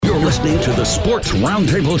listening to the Sports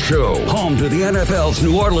Roundtable Show, home to the NFL's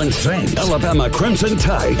New Orleans Saints, Alabama Crimson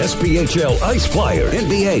Tide, SPHL Ice Flyer,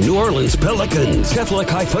 NBA New Orleans Pelicans, Catholic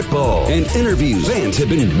High Football, and interviews fans have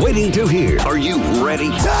been waiting to hear. Are you ready?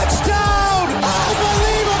 Touchdown!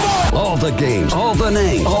 Unbelievable! All the games, all the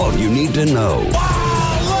names, all you need to know.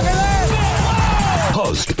 Wow, look at that!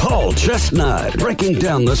 Host Paul Chestnut, breaking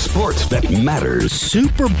down the sports that matters.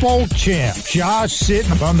 Super Bowl champ Josh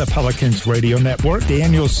Sitton on the Pelicans radio network.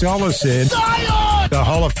 Daniel Sellison, Zion! the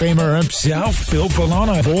Hall of Famer himself, Bill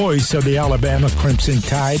Villona, voice of the Alabama Crimson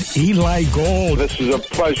Tide, Eli Gold. This is a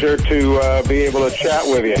pleasure to be able to chat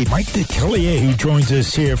with you. Mike Detillier, who joins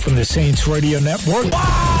us here from the Saints radio network.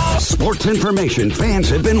 Wow! Sports information fans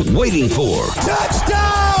have been waiting for.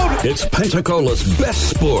 Touchdown! It's Pensacola's best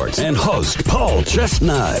sports and host Paul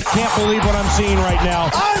Chestnut. Can't believe what I'm seeing right now.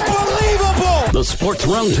 Unbelievable! The Sports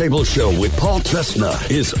Roundtable Show with Paul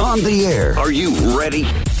Chestnut is on the air. Are you ready?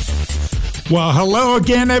 Well, hello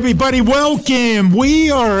again, everybody. Welcome.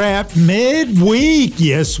 We are at midweek.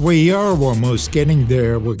 Yes, we are. We're almost getting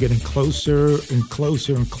there. We're getting closer and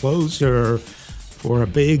closer and closer for a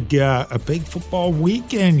big football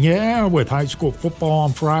weekend. Yeah, with high school football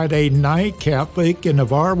on Friday night, Catholic and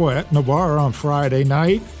Navarre. We're at Navarre on Friday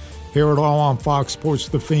night. Hear it all on Fox Sports,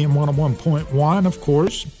 the Fan 101.1, of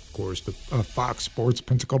course. Of course, the Fox Sports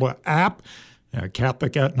Pensacola app.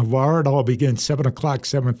 Catholic at Navarre. It all begins 7 o'clock,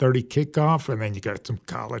 7:30 kickoff, and then you got some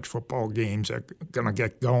college football games that are going to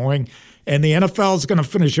get going. And the NFL is going to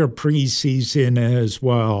finish their preseason as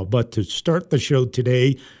well. But to start the show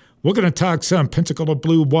today, we're going to talk some Pensacola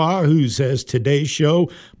Blue Wahoos as today's show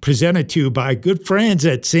presented to you by good friends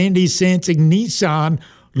at Sandy Sansing Nissan,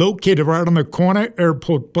 located right on the corner,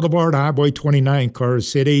 Airport Boulevard, Highway 29, Carter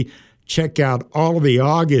City. Check out all of the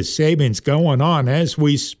August savings going on as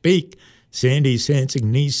we speak. Sandy Sansing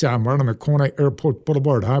Nissan, right on the corner, Airport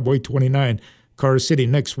Boulevard, Highway 29, Carter City.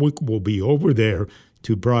 Next week, we'll be over there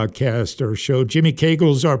to broadcast our show. Jimmy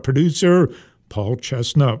Cagle's our producer. Paul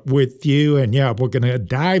Chestnut with you. And, yeah, we're going to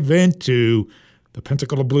dive into the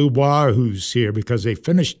Pensacola Blue Wahoos here because they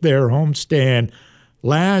finished their homestand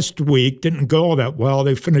last week. Didn't go that well.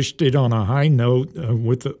 They finished it on a high note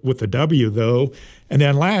with a W, though. And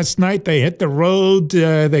then last night they hit the road.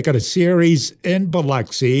 They got a series in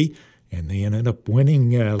Biloxi. And they ended up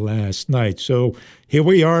winning last night. So here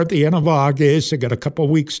we are at the end of August. They got a couple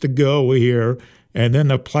weeks to go here. And then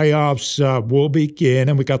the playoffs will begin.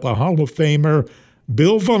 And we got the Hall of Famer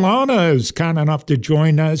Bill Villona, who's kind enough to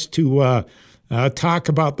join us to talk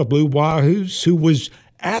about the Blue Wahoos, who was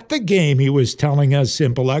at the game, he was telling us,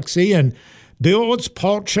 in Biloxi. And Bill, it's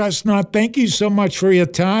Paul Chestnut. Thank you so much for your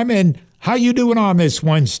time. And how you doing on this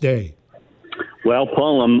Wednesday? Well,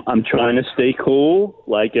 Paul, I'm trying to stay cool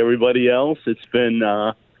like everybody else. It's been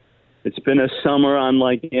a summer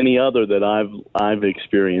unlike any other that I've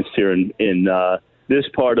experienced here in this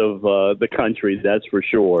part of the country, that's for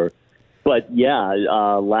sure. But yeah,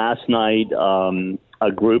 last night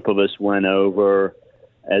a group of us went over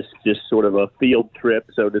as just sort of a field trip,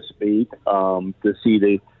 so to speak, to see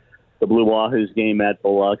the Blue Wahoos game at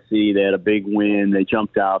Biloxi. They had a big win. They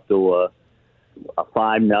jumped out to a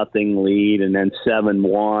 5-0 lead and then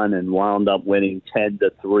 7-1 and wound up winning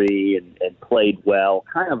 10-3 and played well.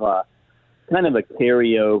 Kind of a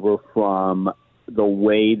carryover from the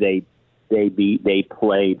way they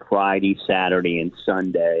played Friday, Saturday, and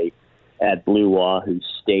Sunday at Blue Wahoo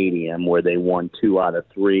Stadium, where they won 2 out of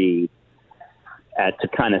 3 to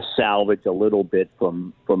kind of salvage a little bit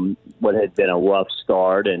from what had been a rough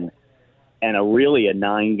start and a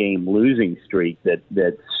 9-game losing streak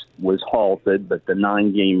that was halted, but the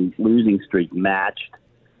 9-game losing streak matched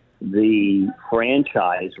the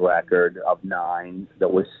franchise record of 9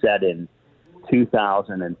 that was set in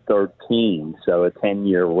 2013. So a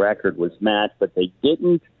 10-year record was matched, but they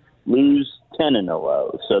didn't lose 10 in a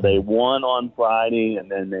row. So they won on Friday,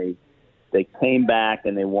 and then they came back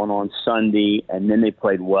and they won on Sunday, and then they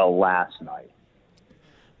played well last night.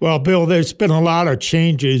 Well, Bill, there's been a lot of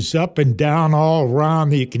changes up and down all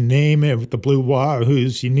around. You can name it with the Blue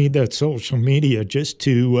Wahoos. You need that social media just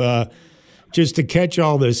to catch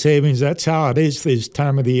all the savings. That's how it is this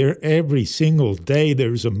time of the year. Every single day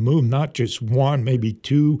there's a move, not just one, maybe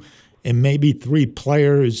 2, and maybe 3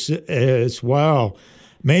 players as well.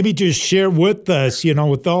 Maybe just share with us,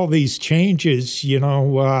 with all these changes,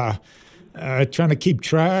 trying to keep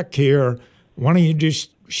track here. Why don't you just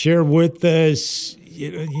share with us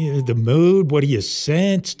the mood, what do you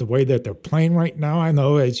sense, the way that they're playing right now? I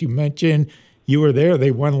know, as you mentioned, you were there.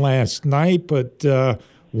 They won last night, but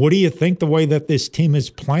what do you think the way that this team is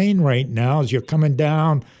playing right now as you're coming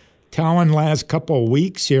down Talon last couple of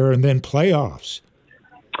weeks here and then playoffs?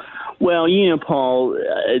 Well, Paul,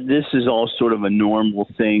 this is all sort of a normal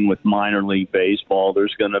thing with minor league baseball.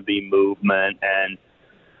 There's going to be movement, and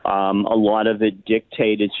a lot of it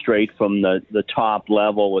dictated straight from the top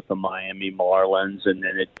level with the Miami Marlins, and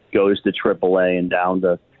then it goes to AAA and down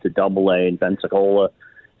to AA in Pensacola.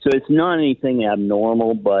 So it's not anything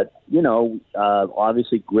abnormal, but,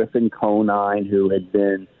 obviously Griffin Conine, who had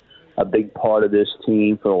been a big part of this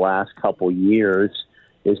team for the last couple years,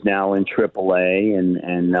 is now in AAA, and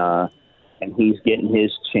he's getting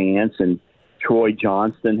his chance. And Troy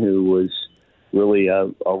Johnston, who was really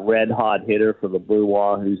a red-hot hitter for the Blue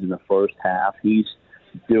Wahoos in the first half, he's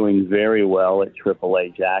doing very well at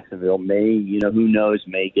AAA Jacksonville. Who knows,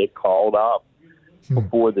 may get called up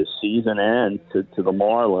before the season ends to the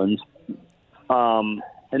Marlins.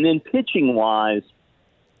 And then pitching-wise,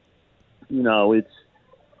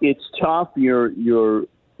 it's tough. You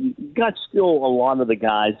got still a lot of the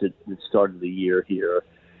guys that started the year here.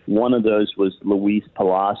 One of those was Luis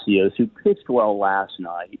Palacios, who pitched well last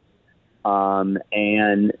night.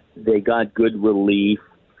 And they got good relief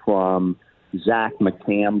from Zach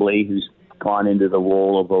McCambly, who's gone into the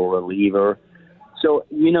role of a reliever. So,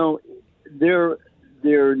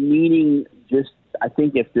 they're needing I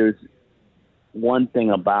think if there's one thing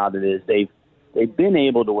about it is they've been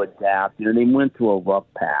able to adapt. They went through a rough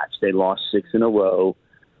patch. They lost 6 in a row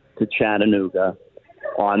to Chattanooga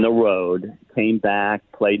on the road, came back,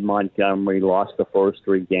 played Montgomery, lost the first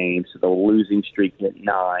 3 games, so the losing streak hit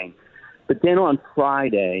 9. But then on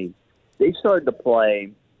Friday, they started to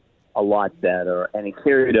play a lot better, and it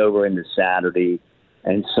carried over into Saturday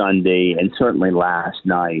and Sunday, and certainly last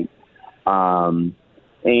night.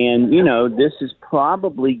 This is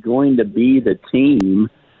probably going to be the team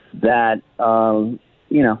that,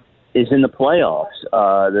 is in the playoffs,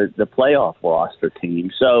 the playoff roster team.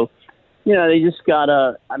 So, they just got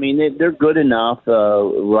to – they're good enough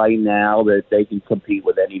right now that they can compete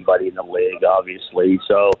with anybody in the league, obviously.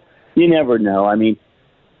 So you never know. I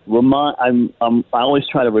always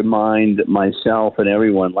try to remind myself and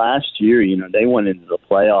everyone, last year, they went into the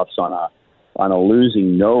playoffs on a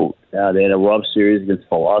losing note. They had a rough series against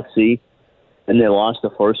Biloxi, and they lost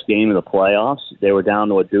the first game of the playoffs. They were down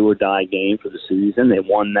to a do-or-die game for the season. They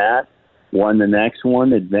won that, won the next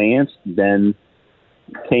one, advanced, then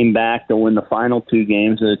came back to win the final 2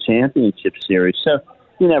 games of the championship series. So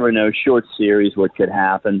you never know, short series, what could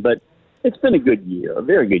happen. But it's been a good year, a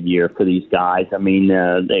very good year for these guys.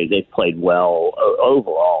 They've played well.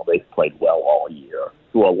 Overall, they've played well all year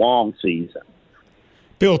through a long season.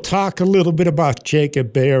 Bill, talk a little bit about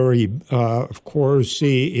Jacob Berry. Of course,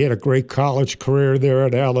 he had a great college career there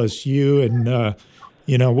at LSU, and,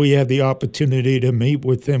 we had the opportunity to meet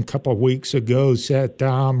with him a couple of weeks ago, sat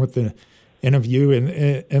down with an interview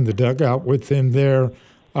in the dugout with him there.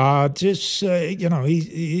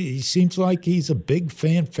 He seems like he's a big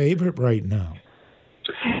fan favorite right now.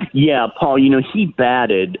 Yeah, Paul, he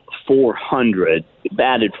batted 400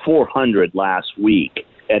 last week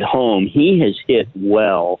at home. He has hit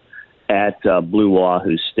well at Blue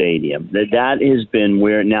Wahoo Stadium. That has been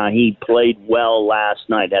where now he played well last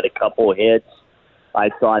night, had a couple of hits. I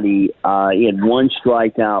thought he had 1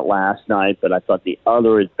 strikeout last night, but I thought the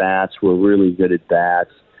other at-bats were really good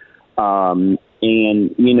at-bats. He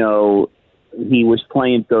was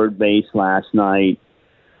playing third base last night.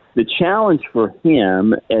 The challenge for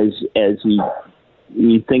him, as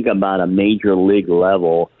you think about a major league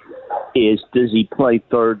level, is does he play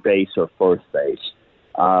third base or first base?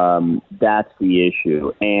 That's the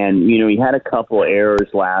issue. And, he had a couple of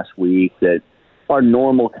errors last week that are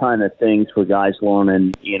normal kind of things for guys learning,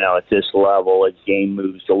 at this level. As game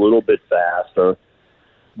moves a little bit faster.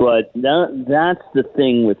 But that's the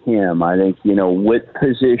thing with him. I think, what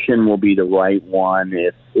position will be the right one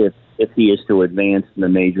if he is to advance in the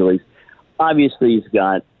major leagues. Obviously, he's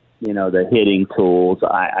got, the hitting tools.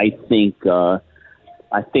 I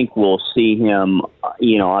think we'll see him,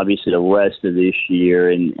 obviously the rest of this year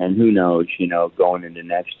and who knows, going into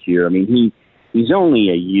next year. He's only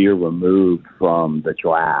a year removed from the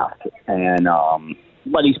draft, and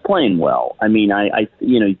but he's playing well.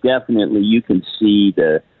 Definitely you can see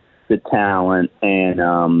the talent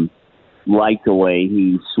and like the way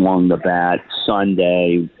he swung the bat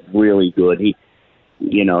Sunday, really good. He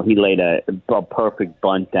laid a perfect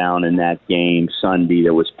bunt down in that game Sunday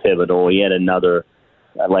that was pivotal. He had another,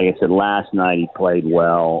 like I said, last night he played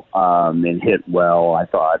well and hit well. I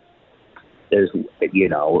thought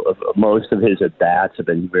most of his at-bats have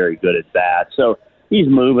been very good at-bats. So he's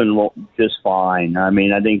moving just fine. I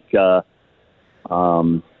think a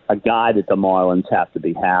guy that the Marlins have to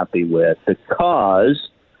be happy with because,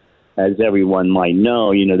 as everyone might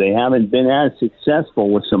know, they haven't been as successful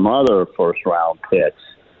with some other first-round picks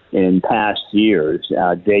in past years.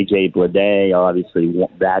 J.J. Bleday, obviously,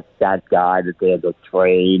 that guy that they had to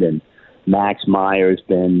trade, and Max Meyer's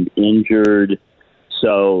been injured.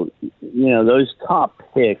 So, those top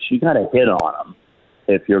picks, you got to hit on them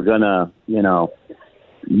if you're going to,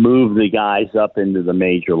 move the guys up into the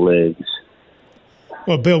major leagues.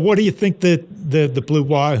 Well, Bill, what do you think that the Blue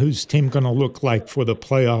Wahoos team going to look like for the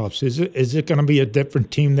playoffs? Is it going to be a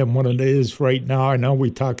different team than what it is right now? I know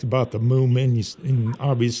we talked about the movement, and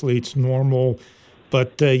obviously it's normal,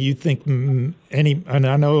 but you think and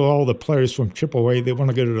I know all the players from AAA, they want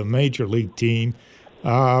to go to the major league team.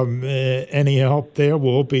 Any help there?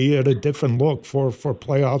 Will be at a different look for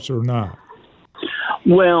playoffs or not?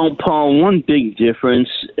 Well, Paul, one big difference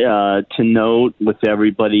to note with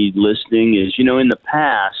everybody listening is, in the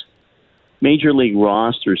past, Major League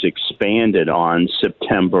rosters expanded on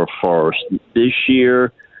September 1st. This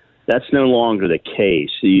year, that's no longer the case.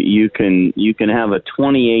 You can have a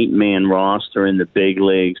 28-man roster in the big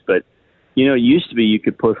leagues, but, it used to be you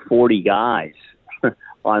could put 40 guys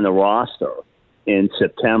on the roster in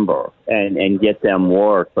September and get them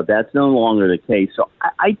work, but that's no longer the case. So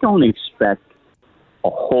I don't expect a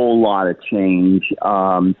whole lot of change,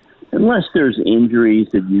 unless there's injuries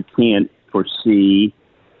that you can't foresee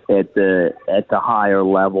at the higher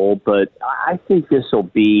level. But I think this will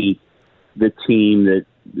be the team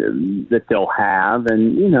that they'll have,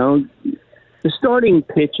 and the starting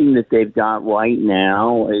pitching that they've got right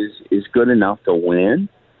now is good enough to win.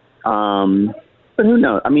 But who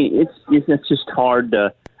knows? I mean, it's just hard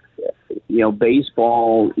to.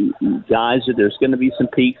 Baseball guys, there's going to be some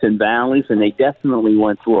peaks and valleys, and they definitely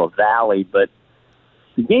went through a valley. But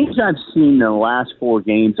the games I've seen, the last 4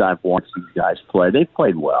 games I've watched these guys play, they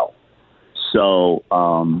played well. So,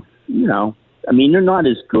 they're not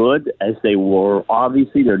as good as they were.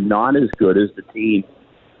 Obviously, they're not as good as the team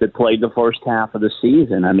that played the first half of the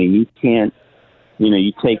season. I mean, you can't,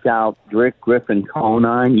 you take out Rick Griffin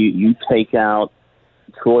Conine, you take out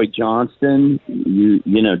Troy Johnston,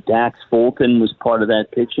 Dax Fulton was part of that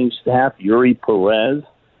pitching staff. Yuri Perez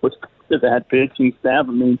was part of that pitching staff.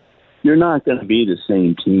 I mean, you're not going to be the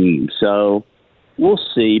same team. So we'll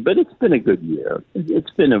see, but it's been a good year.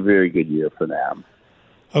 It's been a very good year for them.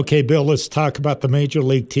 Okay, Bill, let's talk about the major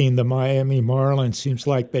league team, the Miami Marlins. Seems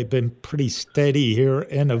like they've been pretty steady here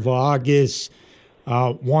end of August.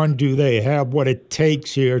 One, do they have what it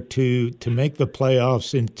takes here to make the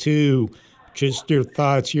playoffs? And two, just your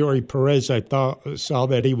thoughts. Yuri Perez, I saw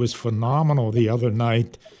that he was phenomenal the other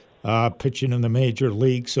night, pitching in the major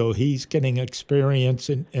league. So he's getting experience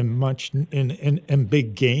in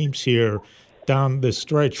big games here down the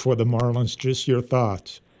stretch for the Marlins. Just your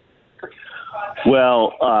thoughts.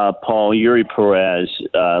 Well, Paul, Yuri Perez,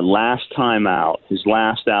 last time out, his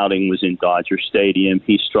last outing was in Dodger Stadium.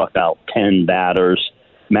 He struck out 10 batters.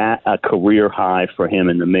 A career high for him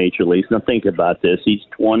in the major leagues. Now think about this. He's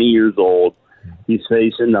 20 years old. He's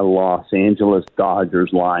facing the Los Angeles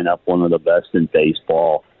Dodgers lineup, one of the best in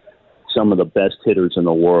baseball, some of the best hitters in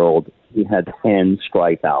the world. He had 10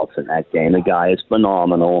 strikeouts in that game. The guy is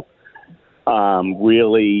phenomenal.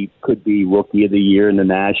 Really could be Rookie of the Year in the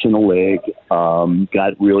National League.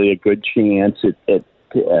 Got really a good chance at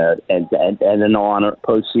an honor,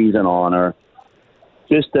 postseason honor.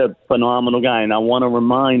 Just a phenomenal guy. And I want to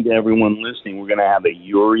remind everyone listening, we're going to have a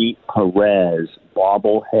Yuri Perez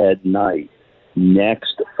bobblehead night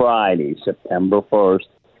next Friday, September 1st.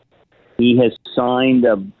 He has signed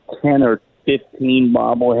 10 or 15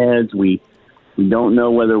 bobbleheads. We don't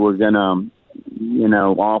know whether we're going to,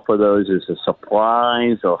 offer those as a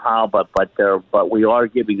surprise or how, but we are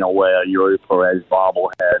giving away a Yuri Perez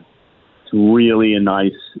bobblehead. It's really a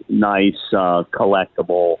nice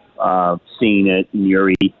collectible. Seen it.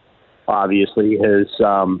 Yuri obviously has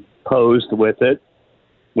posed with it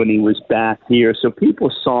when he was back here. So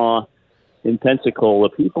people saw in Pensacola,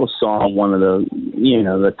 one of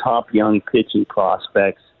the top young pitching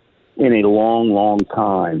prospects in a long, long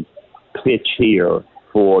time pitch here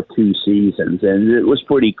for 2 seasons. And it was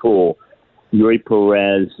pretty cool. Yuri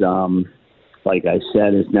Perez, like I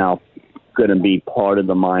said, is now going to be part of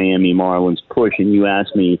the Miami Marlins push. And you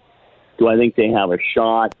asked me, do I think they have a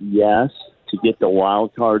shot? Yes, to get the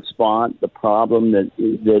wild card spot. The problem that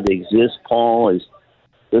exists, Paul, is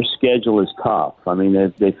their schedule is tough. I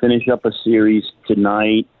mean, they finish up a series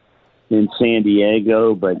tonight in San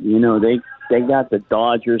Diego, but they got the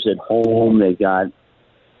Dodgers at home. They got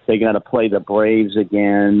to play the Braves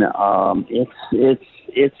again.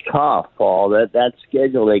 It's tough, Paul. That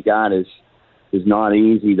schedule they got is is not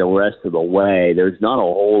easy the rest of the way. There's not a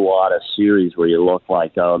whole lot of series where you look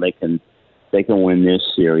like, oh, they can win this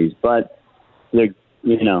series. But you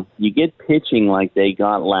get pitching like they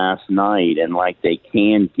got last night, and like they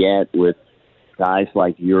can get with guys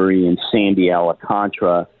like Yuri and Sandy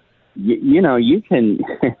Alcantara. You can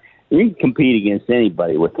compete against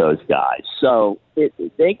anybody with those guys. So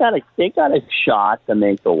they got a shot to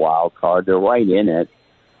make the wild card. They're right in it,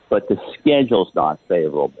 but the schedule's not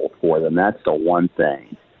favorable for them. That's the one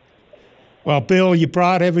thing. Well, Bill, you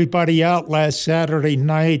brought everybody out last Saturday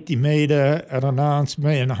night. You made an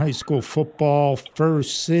announcement in high school football,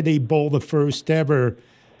 first City Bowl, the first ever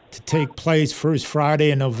to take place, first Friday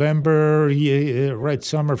in November. Red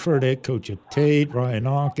Summerford, head coach of Tate, Ryan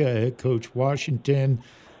Anka, head coach Washington.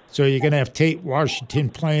 So you're going to have Tate Washington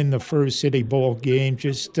playing the first City Bowl game.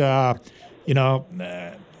 Just, high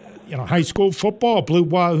school football, Blue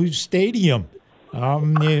Wahoos Stadium.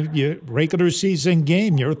 Your regular season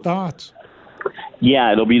game, your thoughts?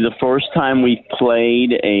 Yeah, it'll be the first time we've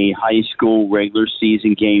played a high school regular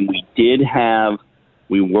season game.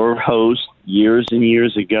 We were hosts years and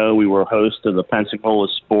years ago. We were host of the Pensacola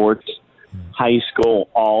Sports High School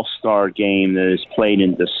All-Star game that is played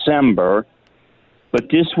in December. But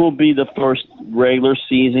this will be the first regular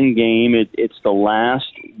season game. It's the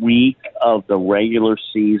last week of the regular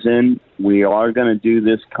season. We are going to do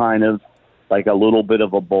this kind of like a little bit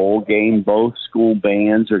of a bowl game. Both school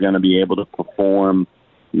bands are going to be able to perform,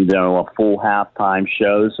 a full halftime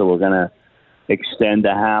show. So we're going to extend the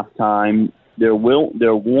halftime. There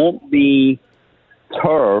won't be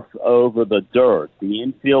turf over the dirt. The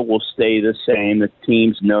infield will stay the same. The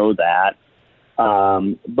teams know that.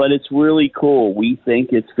 But it's really cool. We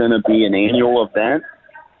think it's going to be an annual event,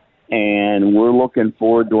 and we're looking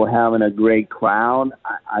forward to having a great crowd.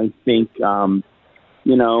 I think,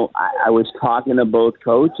 I was talking to both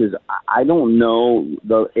coaches. I don't know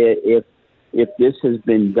if this has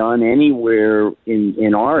been done anywhere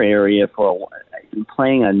in our area for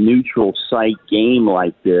playing a neutral site game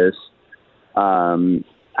like this.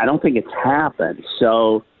 I don't think it's happened.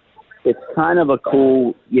 So it's kind of a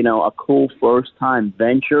cool first-time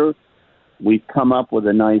venture. We've come up with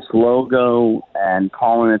a nice logo and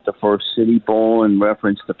calling it the First City Bowl in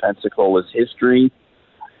reference to Pensacola's history.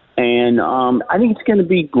 And I think it's going to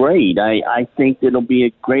be great. I think it'll be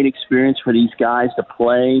a great experience for these guys to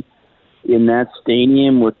play in that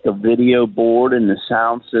stadium with the video board and the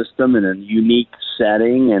sound system and a unique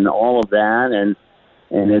setting and all of that.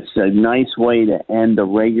 And it's a nice way to end the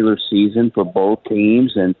regular season for both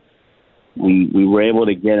teams. And we were able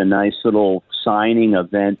to get a nice little signing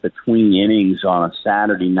event between innings on a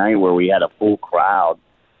Saturday night where we had a full crowd.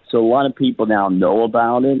 So a lot of people now know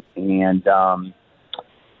about it. And,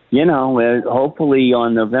 hopefully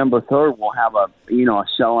on November 3rd, we'll have a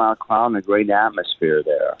sellout crowd and a great atmosphere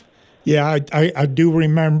there. Yeah, I do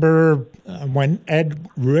remember when Ed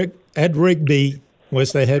Rigby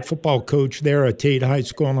was the head football coach there at Tate High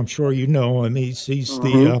School, and I'm sure you know him. He's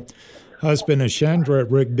the husband of Chandra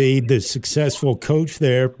Rigby, the successful coach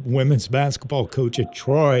there, women's basketball coach at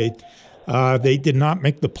Troy. They did not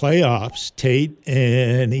make the playoffs, Tate,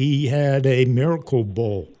 and he had a Miracle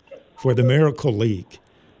Bowl for the Miracle League.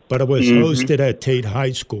 But it was hosted at Tate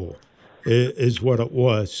High School, is what it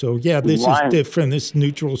was. So, yeah, this is different. This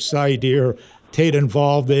neutral site here, Tate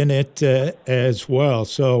involved in it as well.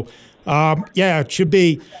 So, it should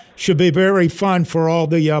be very fun for all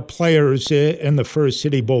the players in the First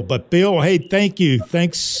City Bowl. But, Bill, hey, thank you.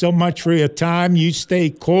 Thanks so much for your time. You stay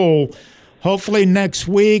cool. Hopefully next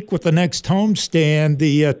week with the next homestand,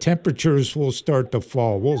 the temperatures will start to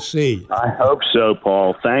fall. We'll see. I hope so,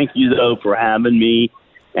 Paul. Thank you, though, for having me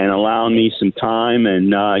and allowing me some time,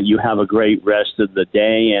 and you have a great rest of the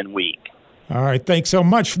day and week. All right, thanks so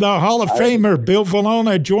much for the Hall of Famer, Bill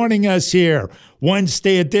Villona, joining us here.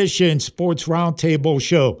 Wednesday edition Sports Roundtable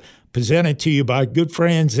show, presented to you by good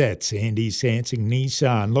friends at Sandy Sansing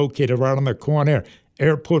Nissan, located right on the corner,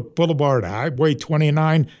 Airport Boulevard, Highway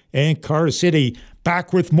 29, and Car City.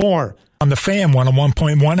 Back with more on the Fan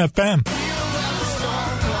 101.1 FM.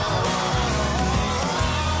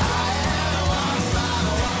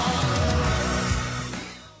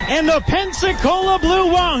 And the Pensacola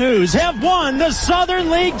Blue Wahoos have won the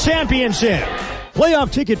Southern League Championship.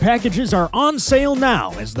 Playoff ticket packages are on sale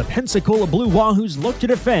now as the Pensacola Blue Wahoos look to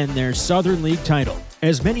defend their Southern League title.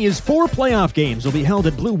 As many as 4 playoff games will be held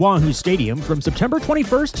at Blue Wahoo Stadium from September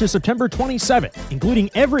 21st to September 27th,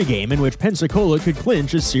 including every game in which Pensacola could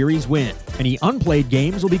clinch a series win. Any unplayed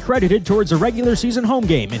games will be credited towards a regular season home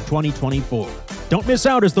game in 2024. Don't miss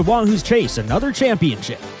out as the Wahoos chase another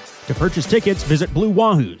championship. To purchase tickets, visit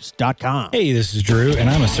BlueWahoos.com. Hey, this is Drew, and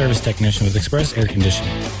I'm a service technician with Express Air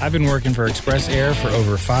Conditioning. I've been working for Express Air for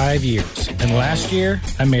over 5 years, and last year,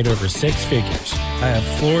 I made over 6 figures. I have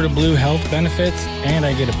Florida Blue health benefits, and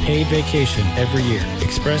I get a paid vacation every year.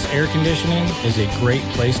 Express Air Conditioning is a great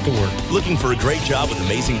place to work. Looking for a great job with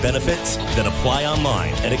amazing benefits? Then apply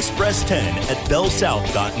online at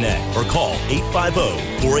express10@bellsouth.net or call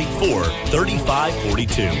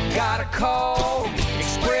 850-484-3542. Gotta call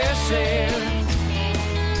Express Air.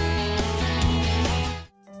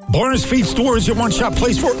 Barnes Feed Store is your one-shop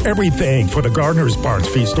place for everything. For the gardeners, Barnes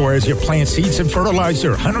Feed Store has your plant seeds and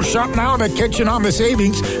fertilizer. Hunter shop now to catch you on the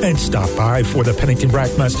savings and stop by for the Pennington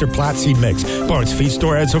Brackmaster Plat Seed Mix. Barnes Feed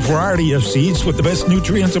Store has a variety of seeds with the best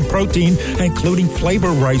nutrients and protein, including Flavor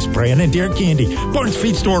Rice Bran and Deer Candy. Barnes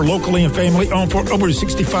Feed Store, locally and family owned for over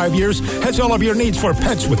 65 years, has all of your needs for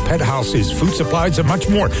pets with pet houses, food supplies, and much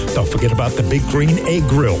more. Don't forget about the Big Green Egg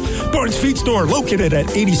Grill. Barnes Feed Store, located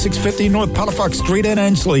at 8650 North Palafox Street in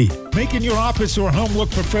Ensley. Making your office or home look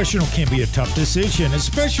professional can be a tough decision,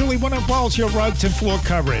 especially when it involves your rugs and floor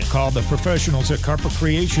covering. Call the professionals at Carpet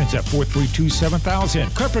Creations at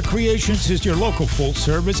 432-7000. Carpet Creations is your local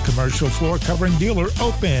full-service commercial floor covering dealer,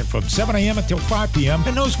 open from 7 a.m. until 5 p.m.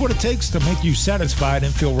 and knows what it takes to make you satisfied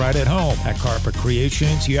and feel right at home. At Carpet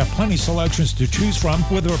Creations, you have plenty of selections to choose from,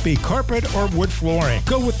 whether it be carpet or wood flooring.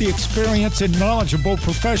 Go with the experienced and knowledgeable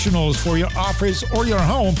professionals for your office or your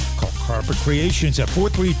home. Call Carpet Creations at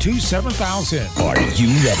 432-7000. Are you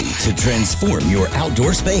ready to transform your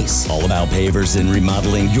outdoor space? All About Pavers and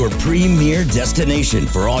Remodeling, your premier destination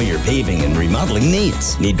for all your paving and remodeling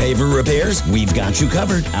needs. Need paver repairs? We've got you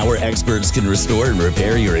covered. Our experts can restore and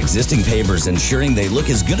repair your existing pavers, ensuring they look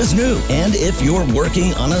as good as new. And if you're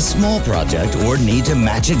working on a small project or need to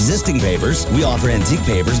match existing pavers, we offer antique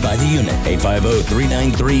pavers by the unit.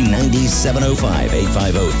 850-393-9705.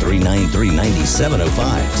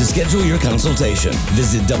 850-393-9705. To schedule your consultation,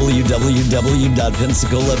 visit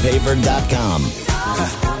www.pensacolapaver.com.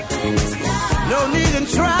 No need in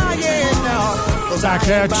trying, no. Back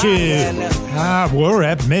at you. We're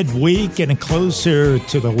at midweek and closer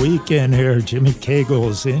to the weekend here. Jimmy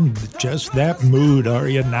Cagle's in just that mood, are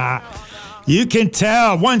you not? You can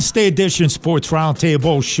tell. Wednesday edition Sports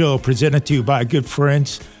Roundtable show presented to you by good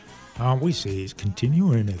friends. We see he's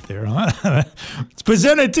continuing it there, huh? It's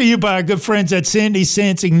presented to you by good friends at Sandy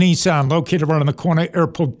Sansing Nissan, located around the corner,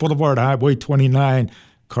 Airport Boulevard, Highway 29,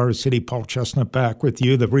 Carter City. Paul Chestnut back with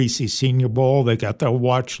you. The Reese Senior Bowl, they got their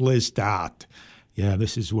watch list out. Yeah,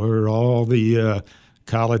 this is where all the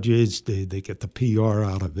colleges, they get the PR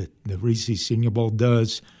out of it. The Reese Senior Bowl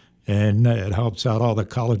does, and it helps out all the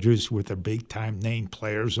colleges with their big-time name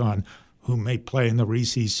players on who may play in the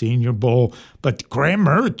Reese Senior Bowl. But Graham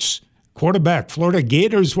Mertz, quarterback, Florida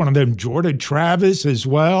Gators, one of them, Jordan Travis as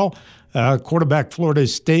well. Quarterback, Florida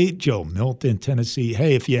State, Joe Milton, Tennessee.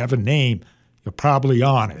 Hey, if you have a name, you're probably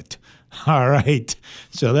on it. All right.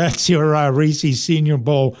 So that's your Reese Senior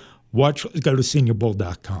Bowl. Go to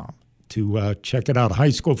seniorbowl.com to check it out.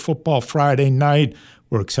 High school football Friday night.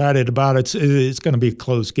 We're excited about it. It's going to be a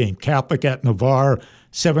close game. Catholic at Navarre,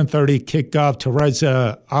 7:30 kickoff.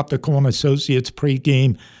 Teresa Optical and Associates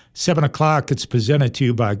pregame. 7 o'clock, it's presented to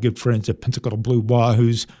you by good friends at Pensacola Blue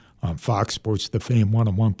Wahoos on Fox Sports The Fan,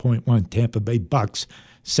 101.1 Tampa Bay Bucks.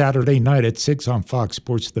 Saturday night at 6 on Fox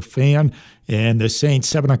Sports The Fan. And the Saints,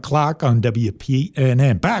 7 o'clock on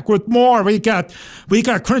WPNN. Back with more. We got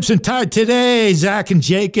Crimson Tide today. Zach and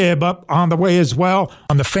Jacob up on the way as well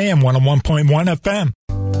on The Fan, 101.1 FM.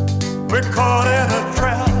 We're caught in a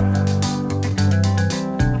trap.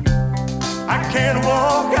 I can't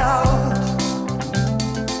walk out.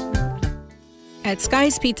 At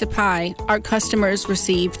Sky's Pizza Pie, our customers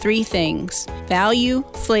receive 3 things: value,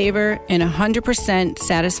 flavor, and 100%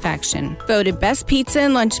 satisfaction. Voted Best Pizza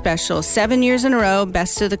and Lunch Special 7 years in a row,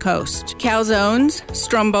 Best of the Coast. Calzones,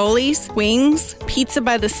 strombolis, wings, pizza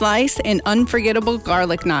by the slice, and unforgettable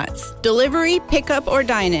garlic knots. Delivery, pickup, or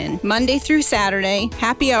dine-in, Monday through Saturday,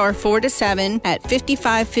 happy hour 4 to 7 at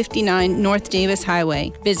 5559 North Davis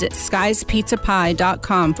Highway. Visit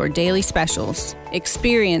skiespizzapie.com for daily specials.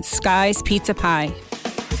 Experience Sky's Pizza Pie.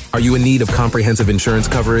 Are you in need of comprehensive insurance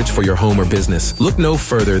coverage for your home or business? Look no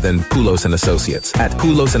further than Poulos & Associates. At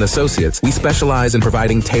Poulos & Associates, we specialize in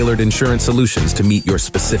providing tailored insurance solutions to meet your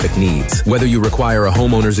specific needs. Whether you require a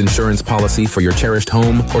homeowner's insurance policy for your cherished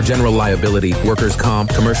home or general liability, workers'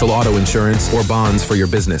 comp, commercial auto insurance, or bonds for your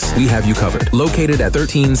business, we have you covered. Located at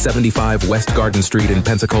 1375 West Garden Street in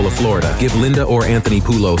Pensacola, Florida, give Linda or Anthony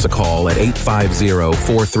Poulos a call at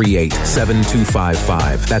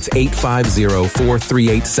 850-438-7255. That's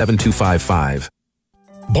 850-438-7255.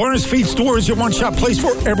 Barnes Feed Store is your one-shop place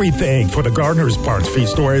for everything. For the gardeners, Barnes Feed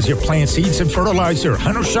Store has your plant seeds and fertilizer.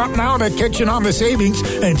 Hunter shop now to catching on the savings.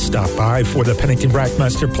 And stop by for the Pennington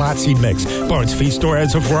Brackmaster Plot Seed Mix. Barnes Feed Store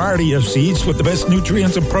has a variety of seeds with the best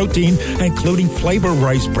nutrients and protein, including flavor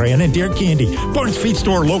rice bran and deer candy. Barnes Feed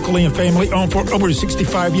Store, locally and family owned for over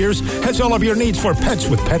 65 years, has all of your needs for pets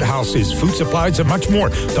with pet houses, food supplies, and much more.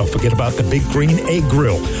 Don't forget about the Big Green Egg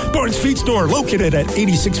Grill. Barnes Feed Store, located at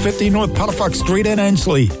 8650 North Palafox Street in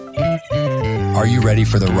Ensley. Are you ready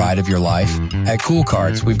for the ride of your life? At Cool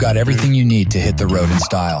Carts, we've got everything you need to hit the road in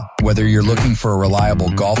style. Whether you're looking for a reliable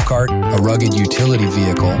golf cart, a rugged utility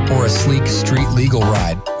vehicle, or a sleek street-legal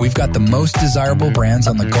ride, we've got the most desirable brands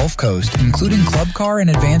on the Gulf Coast, including Club Car and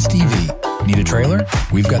Advanced EV. Need a trailer?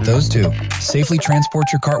 We've got those too. Safely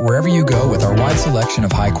transport your cart wherever you go with our wide selection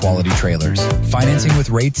of high-quality trailers. Financing with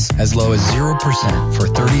rates as low as 0% for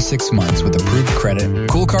 36 months with approved credit.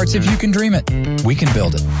 Cool Carts, if you can dream it, we can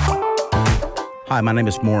build it. Hi, my name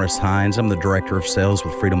is Morris Hines. I'm the Director of Sales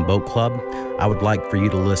with Freedom Boat Club. I would like for you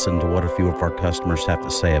to listen to what a few of our customers have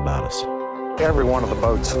to say about us. Every one of the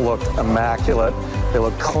boats looked immaculate. They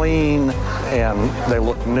look clean and they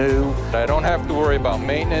look new. I don't have to worry about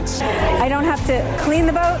maintenance. I don't have to clean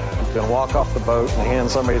the boat. You can walk off the boat and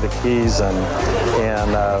hand somebody the keys and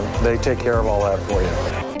they take care of all that for you.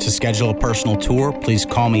 To schedule a personal tour, please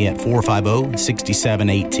call me at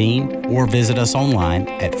 450-6718 or visit us online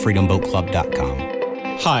at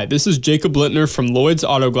freedomboatclub.com. Hi, this is Jacob Lintner from Lloyd's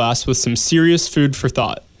Auto Glass with some serious food for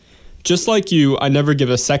thought. Just like you, I never give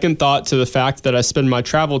a second thought to the fact that I spend my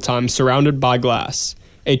travel time surrounded by glass.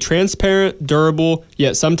 A transparent, durable,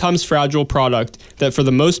 yet sometimes fragile product that for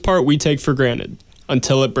the most part we take for granted,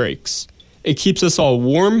 until it breaks. It keeps us all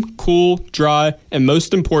warm, cool, dry, and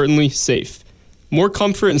most importantly, safe. More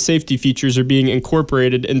comfort and safety features are being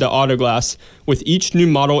incorporated into auto glass with each new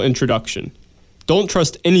model introduction. Don't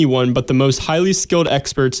trust anyone but the most highly skilled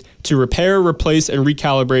experts to repair, replace, and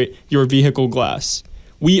recalibrate your vehicle glass.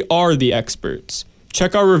 We are the experts.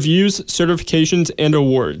 Check our reviews, certifications, and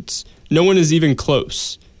awards. No one is even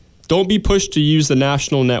close. Don't be pushed to use the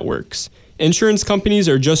national networks. Insurance companies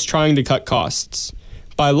are just trying to cut costs.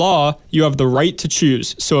 By law, you have the right to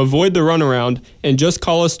choose, so avoid the runaround and just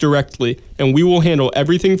call us directly, and we will handle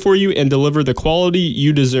everything for you and deliver the quality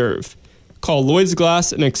you deserve. Call Lloyd's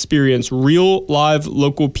Glass and experience real, live,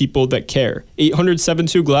 local people that care.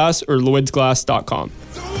 800-72-GLASS or lloydsglass.com.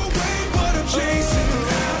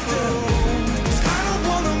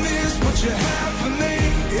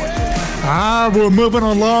 We're moving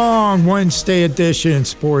along. Wednesday edition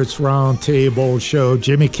Sports Roundtable show.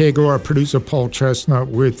 Jimmy Cagle, our producer, Paul Chestnut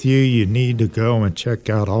with you. You need to go and check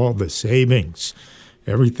out all the savings.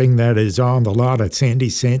 Everything that is on the lot at Sandy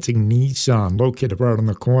Sansing Nissan, located right on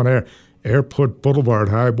the corner, Airport Boulevard,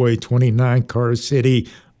 Highway 29, Car City.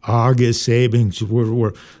 August savings.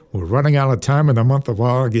 We're running out of time in the month of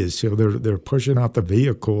August, so they're pushing out the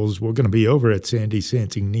vehicles. We're going to be over at Sandy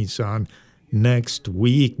Sansing Nissan next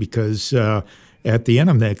week because at the end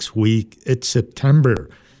of next week, it's September.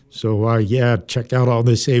 So, check out all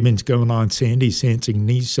the savings going on. Sandy Sansing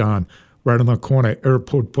Nissan, right on the corner,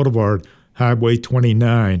 Airport Boulevard, Highway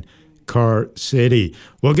 29, Car City.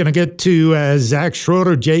 We're going to get to Zach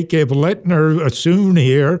Schroeder, Jacob Lintner soon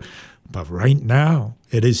here. But right now,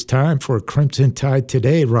 it is time for Crimson Tide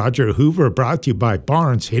Today. Roger Hoover, brought to you by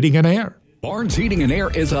Barnes Heating and Air. Barnes Heating and Air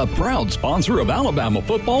is a proud sponsor of Alabama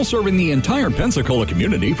football, serving the entire Pensacola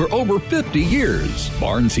community for over 50 years.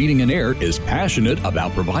 Barnes Heating and Air is passionate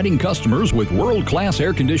about providing customers with world-class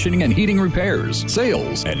air conditioning and heating repairs,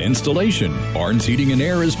 sales, and installation. Barnes Heating and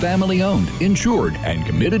Air is family-owned, insured, and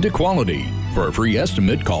committed to quality. For a free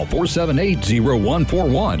estimate, call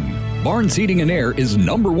 478-0141. Barnes Heating and Air is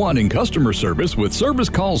 #1 in customer service with service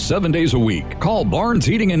calls 7 days a week. Call Barnes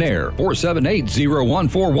Heating and Air,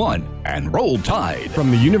 478-0141, and roll Tide. From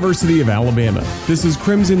the University of Alabama, this is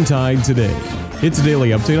Crimson Tide Today. It's a daily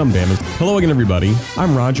update on Bama. Hello again, everybody.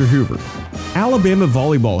 I'm Roger Hoover. Alabama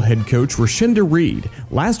volleyball head coach Rashinda Reed,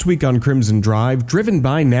 last week on Crimson Drive, driven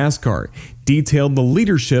by NASCAR, detailed the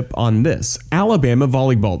leadership on this Alabama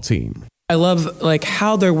volleyball team. I love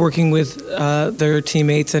how they're working with their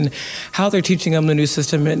teammates and how they're teaching them the new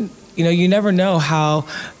system. And, you never know how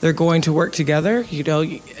they're going to work together.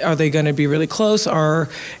 Are they going to be really close or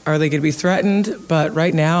are they going to be threatened? But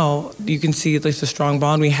right now, you can see at least a strong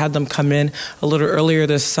bond. We had them come in a little earlier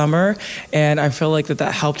this summer, and I feel like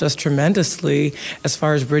that helped us tremendously as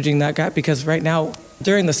far as bridging that gap, because right now,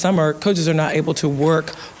 during the summer, coaches are not able to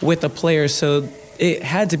work with the players, so it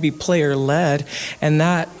had to be player-led, and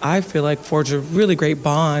that, I feel like, forged a really great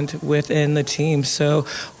bond within the team. So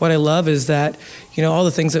what I love is that, all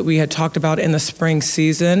the things that we had talked about in the spring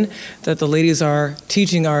season, that the ladies are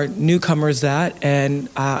teaching our newcomers that, and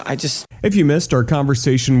If you missed our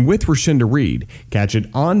conversation with Rashinda Reed, catch it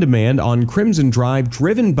on demand on Crimson Drive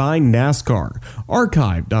Driven by NASCAR,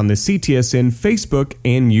 archived on the CTSN Facebook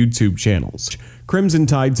and YouTube channels. Crimson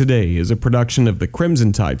Tide Today is a production of the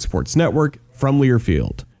Crimson Tide Sports Network from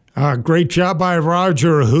Learfield. Great job by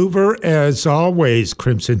Roger Hoover. As always,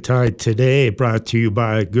 Crimson Tide Today brought to you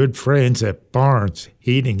by good friends at Barnes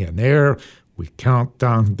Heating and Air. We count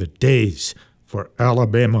down the days for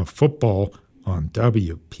Alabama football on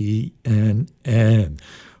WPNN.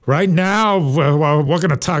 Right now, we're going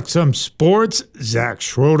to talk some sports. Zach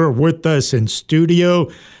Schroeder with us in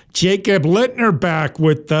studio. Jacob Lintner back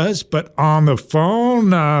with us, but on the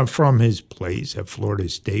phone from his place at Florida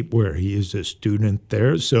State, where he is a student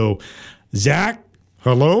there. So, Zach,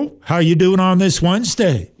 hello. How you doing on this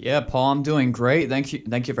Wednesday? Yeah, Paul, I'm doing great. Thank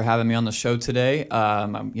you for having me on the show today.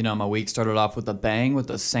 My week started off with a bang with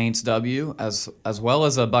the Saints W, as well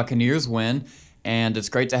as a Buccaneers win. And it's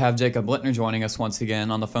great to have Jacob Lintner joining us once again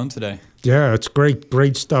on the phone today. Yeah, it's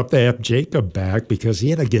great stuff to have Jacob back because he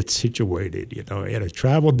had to get situated. He had to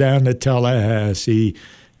travel down to Tallahassee,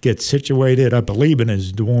 get situated, I believe, in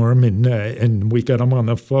his dorm, and we got him on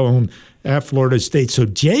the phone at Florida State. So,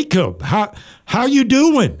 Jacob, how you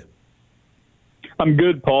doing? I'm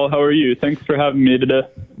good, Paul. How are you? Thanks for having me today.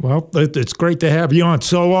 Well, it's great to have you on.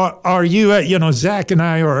 So are you, Zach and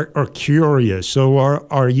I are curious. So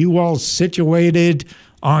are you all situated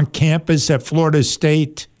on campus at Florida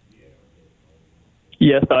State?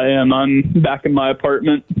 Yes, I am. I'm back in my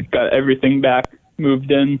apartment. Got everything back,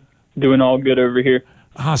 moved in, doing all good over here.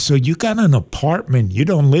 So you got an apartment. You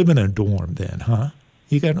don't live in a dorm then, huh?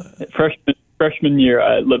 You got freshman year,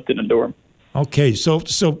 I lived in a dorm. Okay, so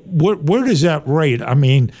where does that rate? I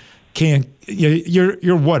mean,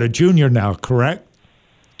 you're what, a junior now, correct?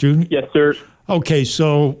 Junior? Yes, sir. Okay,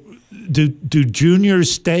 so do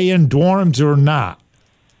juniors stay in dorms or not?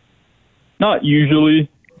 Not usually,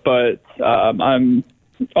 but I'm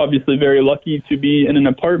obviously very lucky to be in an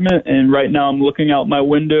apartment, and right now I'm looking out my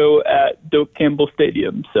window at Doak Campbell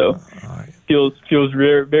Stadium, so feels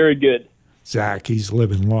very, very good. Zach, he's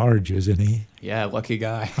living large, isn't he? Yeah, lucky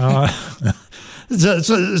guy.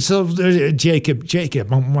 So Jacob,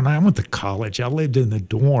 when I went to college, I lived in the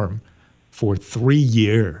dorm for 3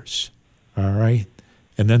 years, all right?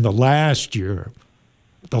 And then the last year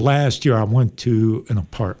I went to an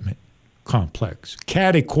apartment complex,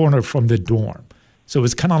 catty corner from the dorm. So it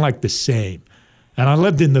was kind of like the same. And I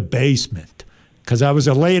lived in the basement because I was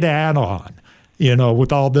a late add-on,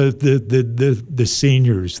 with all the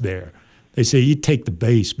seniors there. They say, you take the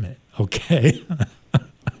basement, okay?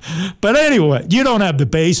 But anyway, you don't have the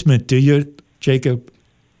basement, do you, Jacob?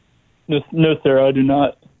 No, sir, I do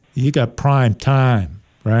not. You got prime time,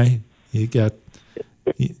 right? You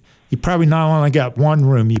probably not only got one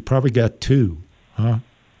room, you probably got two, huh?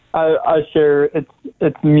 I share.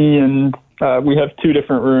 It's me and we have two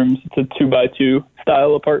different rooms. It's a 2x2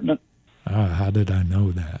 style apartment. How did I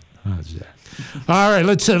know that? How's that? All right,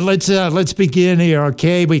 let's begin here.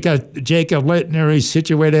 Okay, we got Jacob Lintner. He's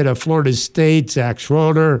situated at Florida State. Zach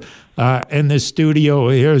Schroeder in the studio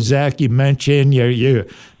here. Zach, you mentioned your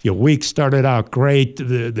week started out great.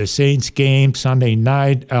 The Saints game Sunday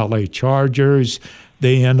night, LA Chargers.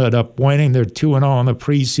 They ended up winning. They're 2-0 in the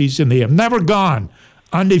preseason. They have never gone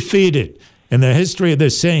undefeated in the history of the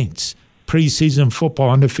Saints. Preseason football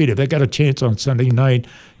undefeated. They got a chance on Sunday night.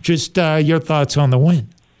 Just your thoughts on the win.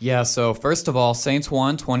 Yeah, so first of all, Saints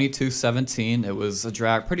won 22-17. It was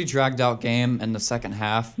a pretty dragged-out game in the second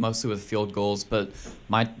half, mostly with field goals. But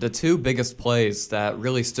the two biggest plays that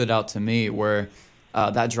really stood out to me were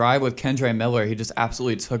that drive with Kendre Miller. He just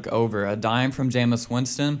absolutely took over. A dime from Jameis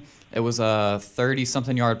Winston. It was a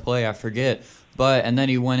 30-something yard play, I forget. And then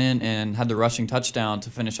he went in and had the rushing touchdown to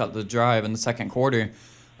finish out the drive in the second quarter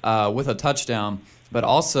with a touchdown. But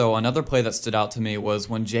also another play that stood out to me was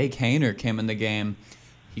when Jake Haener came in the game.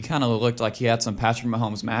 He kind of looked like he had some Patrick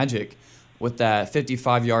Mahomes magic with that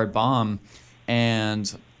 55-yard bomb. And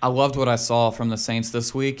I loved what I saw from the Saints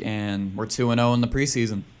this week, and we're 2-0 in the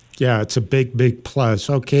preseason. Yeah, it's a big plus.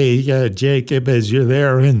 Okay, Jacob, as you're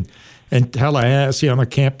there in Tallahassee on the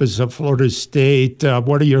campus of Florida State,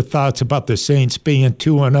 what are your thoughts about the Saints being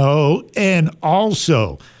 2-0? And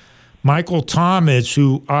also, Michael Thomas,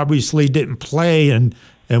 who obviously didn't play in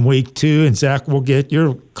week 2, and Zach will get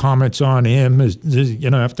your comments on him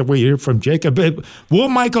after we hear from Jacob. Will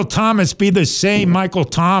Michael Thomas be the same Michael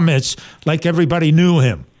Thomas like everybody knew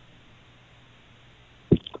him?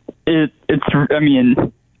 I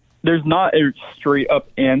mean, there's not a straight up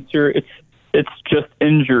answer. It's just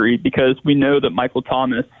injury, because we know that Michael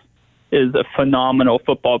Thomas is a phenomenal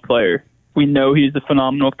football player. We know he's a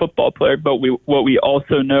phenomenal football player, but what we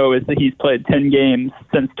also know is that he's played 10 games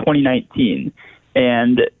since 2019.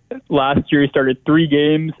 And last year he started 3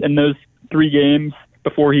 games. In those 3 games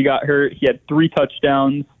before he got hurt, he had 3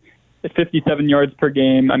 touchdowns, 57 yards per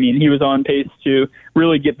game. I mean, he was on pace to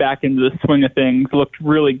really get back into the swing of things, looked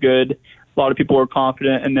really good. A lot of people were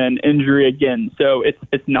confident, and then injury again. So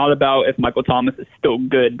it's not about if Michael Thomas is still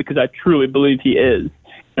good, because I truly believe he is.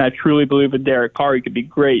 And I truly believe with Derek Carr he could be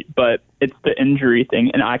great, but it's the injury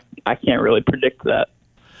thing, and I can't really predict that.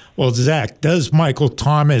 Well, Zach, does Michael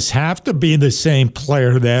Thomas have to be the same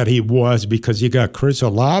player that he was? Because you got Chris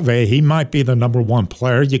Olave, he might be the number 1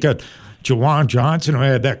 player. You got Juwan Johnson, who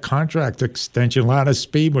had that contract extension, a lot of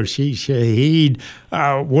speed, Rashid Shaheed.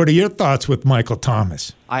 What are your thoughts with Michael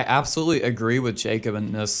Thomas? I absolutely agree with Jacob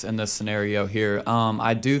in this scenario here.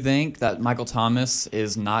 I do think that Michael Thomas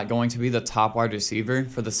is not going to be the top wide receiver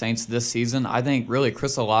for the Saints this season. I think really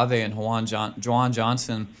Chris Olave and Juwan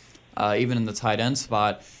Johnson, even in the tight end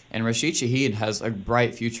spot, and Rashid Shaheed has a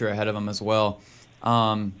bright future ahead of him as well.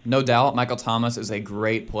 No doubt, Michael Thomas is a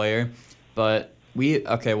great player, but week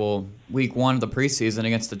 1 of the preseason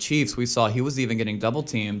against the Chiefs, we saw he was even getting double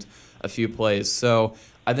teamed a few plays. So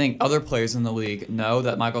I think other players in the league know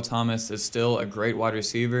that Michael Thomas is still a great wide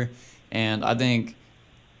receiver, and I think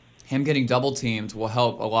him getting double teamed will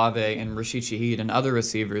help Olave and Rashid Shaheed and other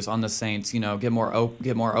receivers on the Saints, get more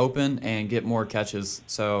open and get more catches.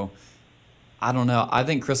 So I don't know. I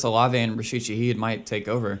think Chris Olave and Rashid Shaheed might take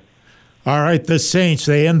over. All right, the Saints,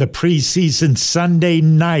 they end the preseason Sunday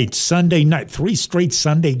night. 3 straight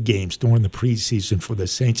Sunday games during the preseason for the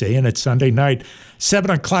Saints. They end it Sunday night,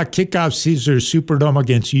 7 o'clock kickoff, Caesars Superdome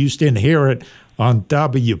against Houston. Hear it on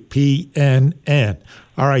WPNN.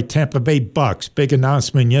 All right, Tampa Bay Bucks, big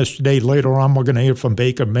announcement yesterday. Later on, we're going to hear from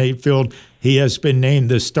Baker Mayfield. He has been named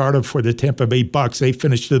the starter for the Tampa Bay Bucks. They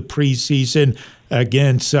finished the preseason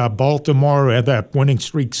against Baltimore. Had that winning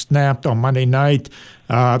streak snapped on Monday night.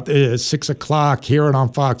 6 o'clock, hear it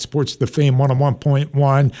on Fox Sports, The Fame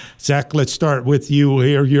 101.1. Zach, let's start with you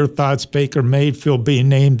here. Your thoughts, Baker Mayfield being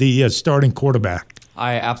named the starting quarterback.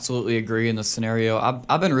 I absolutely agree in this scenario.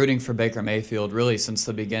 I've been rooting for Baker Mayfield really since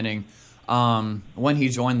the beginning. When he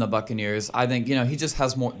joined the Buccaneers, I think, he just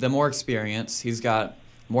has more experience. He's got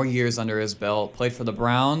more years under his belt, played for the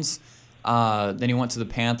Browns, then he went to the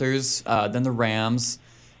Panthers, then the Rams,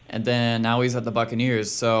 and then now he's at the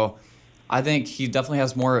Buccaneers. So I think he definitely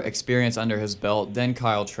has more experience under his belt than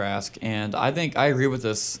Kyle Trask, and I think I agree with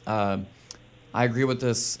this.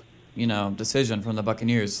 Decision from the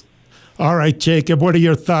Buccaneers. All right, Jacob, what are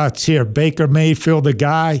your thoughts here? Baker Mayfield, the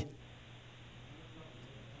guy?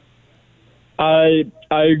 I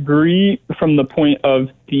agree from the point of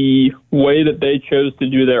the way that they chose to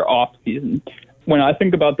do their offseason. When I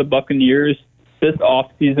think about the Buccaneers, this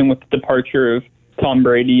offseason with the departure of Tom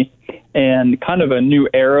Brady and kind of a new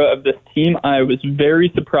era of this team, I was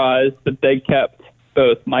very surprised that they kept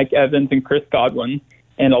both Mike Evans and Chris Godwin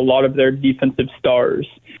and a lot of their defensive stars,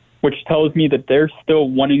 which tells me that they're still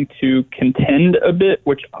wanting to contend a bit,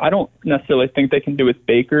 which I don't necessarily think they can do with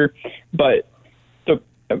Baker. But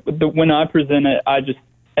when I present it,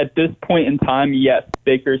 at this point in time, yes,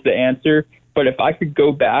 Baker's the answer. But if I could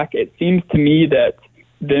go back, it seems to me that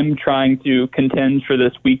them trying to contend for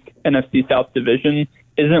this weak NFC South division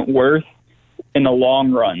isn't worth, in the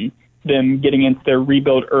long run, them getting into their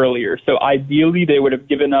rebuild earlier. So ideally, they would have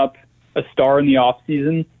given up a star in the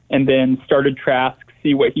offseason and then started Trask,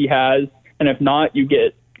 see what he has. And if not, you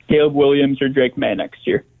get Caleb Williams or Drake May next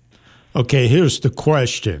year. Okay, here's the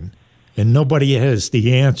question, and nobody has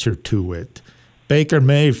the answer to it. Baker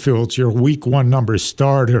Mayfield's your week 1 number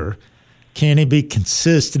starter. Can he be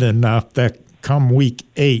consistent enough that come week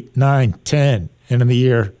 8, 9, 10, end of the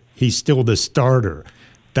year, he's still the starter?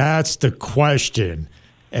 That's the question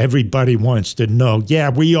everybody wants to know. Yeah,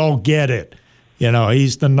 we all get it.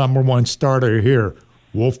 He's the number 1 starter here.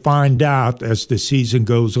 We'll find out as the season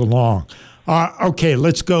goes along. Okay,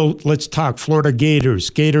 let's go. Let's talk Florida Gators.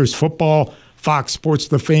 Gators football, Fox Sports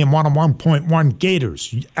The Fame 101.1.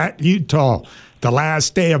 Gators at Utah, the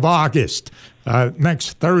last day of August.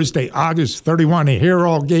 Next Thursday, August 31, hear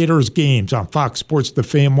all Gators games on Fox Sports The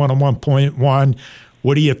Fame 101.1.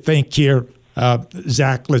 What do you think here?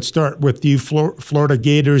 Zach, let's start with you. Florida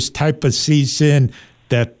Gators type of season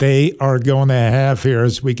that they are going to have here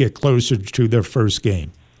as we get closer to their first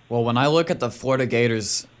game. Well, when I look at the Florida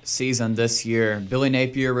Gators season this year, Billy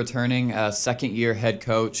Napier returning as second-year head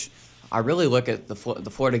coach, I really look at the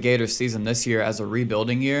Florida Gators season this year as a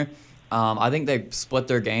rebuilding year. I think they split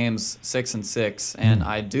their games 6-6, and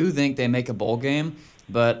I do think they make a bowl game,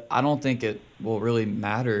 but I don't think it will really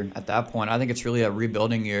matter at that point. I think it's really a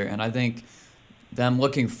rebuilding year, and I think them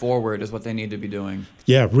looking forward is what they need to be doing.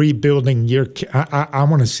 Yeah, rebuilding year. I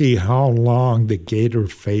want to see how long the Gator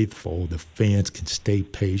faithful, the fans, can stay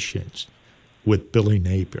patient with Billy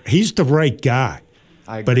Napier. He's the right guy,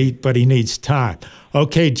 but he needs time.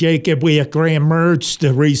 Okay, Jacob, we had Graham Mertz,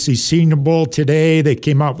 the Reese Senior Bowl today. They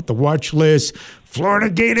came out with the watch list. Florida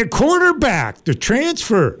Gator quarterback, the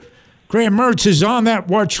transfer. Graham Mertz is on that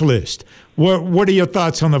watch list. What are your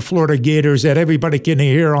thoughts on the Florida Gators that everybody can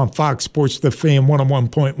hear on Fox Sports The Fan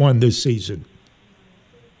 101.1 this season?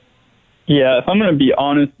 Yeah, if I'm going to be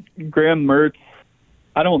honest, Graham Mertz,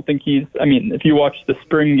 I don't think if you watch the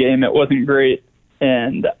spring game, it wasn't great,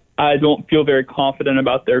 and I don't feel very confident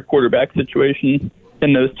about their quarterback situation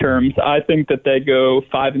in those terms. I think that they go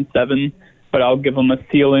 5-7, but I'll give them a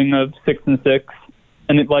ceiling of 6-6.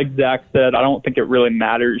 And like Zach said, I don't think it really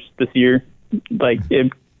matters this year.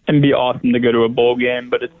 It'd be awesome to go to a bowl game,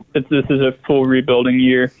 but this is a full rebuilding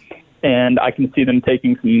year, and I can see them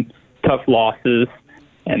taking some tough losses,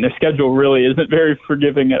 and their schedule really isn't very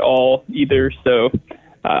forgiving at all either. So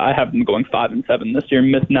I have them going 5-7 this year,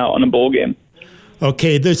 missing out on a bowl game.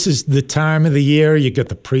 Okay, this is the time of the year. You get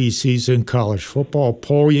the preseason college football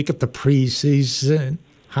poll. You get the preseason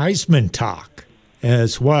Heisman talk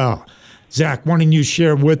as well. Zach, why don't you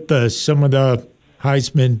share with us some of the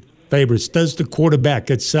Heisman favorites? Does the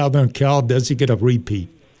quarterback at Southern Cal, does he get a repeat?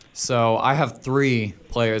 So I have 3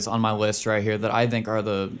 players on my list right here that I think are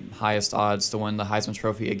the highest odds to win the Heisman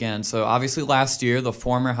Trophy again. So obviously last year, the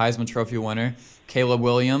former Heisman Trophy winner, Caleb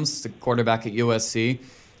Williams, the quarterback at USC,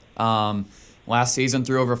 last season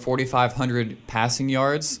threw over 4,500 passing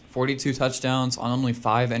yards, 42 touchdowns on only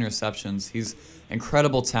 5 interceptions. He's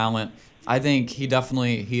incredible talent. I think he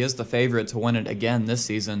is the favorite to win it again this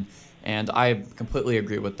season, and I completely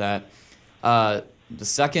agree with that. The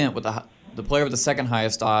player with the second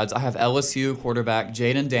highest odds, I have LSU quarterback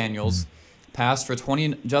Jaden Daniels, passed for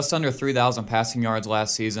just under 3,000 passing yards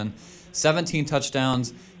last season, 17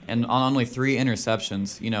 touchdowns, and on only 3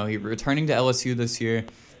 interceptions. He returning to LSU this year.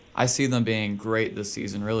 I see them being great this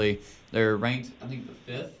season, really. They're ranked, I think,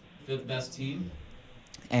 the fifth best team.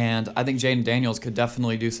 And I think Jaden Daniels could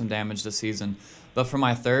definitely do some damage this season. But for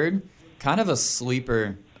my third, kind of a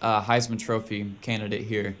sleeper Heisman Trophy candidate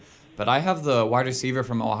here. But I have the wide receiver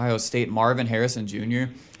from Ohio State, Marvin Harrison Jr.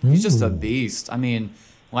 He's just a beast.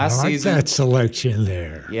 Last season, that selection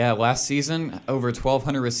there. Yeah, last season, over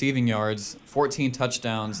 1,200 receiving yards, 14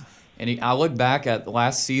 touchdowns. And I look back at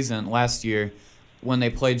last year, when they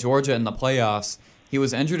played Georgia in the playoffs, he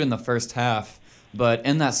was injured in the first half. But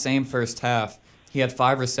in that same first half, he had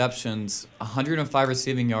 5 receptions, 105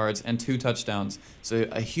 receiving yards, and 2 touchdowns. So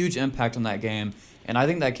a huge impact on that game. And I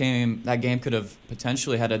think that game could have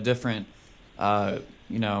potentially had a different,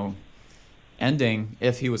 ending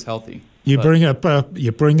if he was healthy. You bring up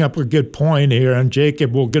a good point here, and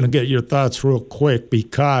Jacob, we're going to get your thoughts real quick,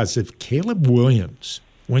 because if Caleb Williams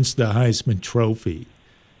wins the Heisman Trophy,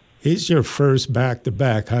 he's your first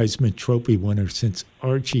back-to-back Heisman Trophy winner since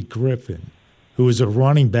Archie Griffin, who was a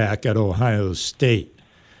running back at Ohio State.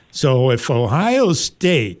 So if Ohio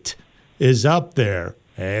State is up there,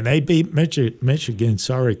 and they beat Michigan,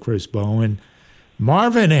 sorry, Chris Bowen,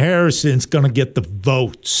 Marvin Harrison's going to get the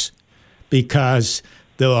votes, because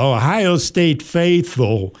the Ohio State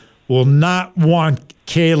faithful will not want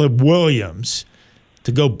Caleb Williams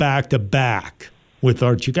to go back-to-back with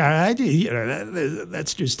Archie.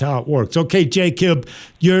 That's just how it works. Okay, Jacob,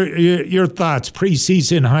 your thoughts,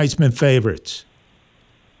 preseason Heisman favorites.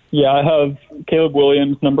 Yeah, I have Caleb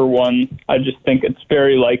Williams, number 1. I just think it's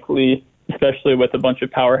very likely, especially with a bunch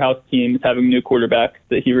of powerhouse teams having new quarterbacks,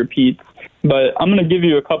 that he repeats. But I'm going to give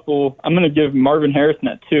you a couple. I'm going to give Marvin Harrison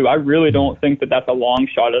at 2. I really don't think that that's a long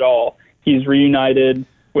shot at all. He's reunited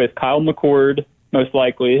with Kyle McCord, most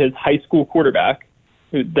likely, his high school quarterback.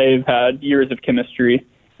 They've had years of chemistry,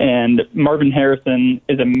 and Marvin Harrison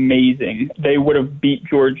is amazing. They would have beat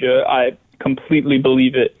Georgia. I completely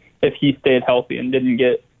believe it if he stayed healthy and didn't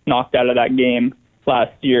get knocked out of that game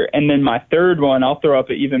last year. And then my third one, I'll throw up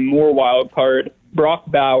an even more wild card, Brock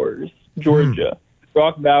Bowers, Georgia.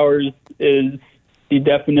 Brock Bowers is the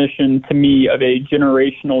definition to me of a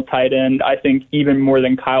generational tight end, I think even more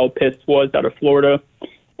than Kyle Pitts was out of Florida.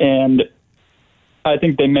 And I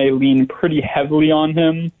think they may lean pretty heavily on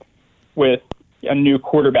him with a new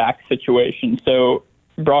quarterback situation. So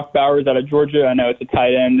Brock Bowers out of Georgia, I know it's a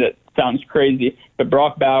tight end that sounds crazy, but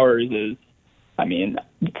Brock Bowers is, I mean,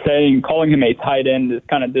 calling him a tight end is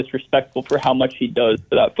kind of disrespectful for how much he does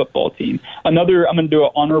to that football team. I'm going to do an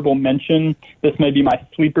honorable mention. This may be my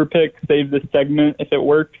sleeper pick. Save this segment if it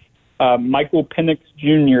works. Michael Penix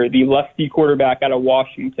Jr., the lefty quarterback out of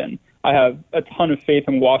Washington. I have a ton of faith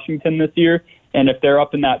in Washington this year, and if they're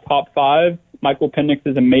up in that top 5, Michael Penix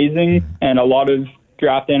is amazing, and a lot of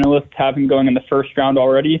draft analysts have him going in the first round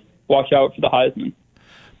already. Watch out for the Heisman.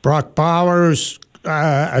 Brock Bowers,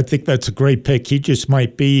 I think that's a great pick. He just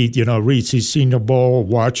might be, Reese's Senior Bowl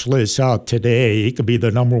watch list out today. He could be the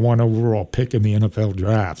number 1 overall pick in the NFL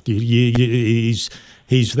draft. He's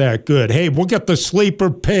that good. Hey, we'll get the sleeper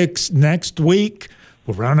picks next week.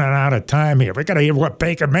 We're running out of time here. We got to hear what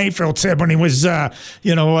Baker Mayfield said when he was,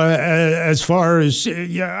 as far as,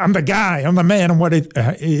 I'm the guy, I'm the man, and what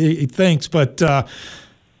he thinks. But,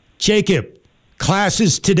 Jacob,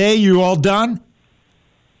 classes today, you all done?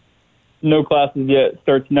 No classes yet.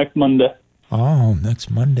 Starts next Monday. Oh,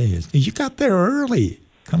 next Monday. You got there early.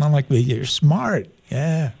 Kind of like me. You're smart.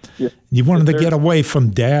 Yeah. You wanted to get away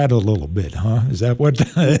from Dad a little bit, huh? Is that what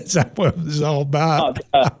it was all about?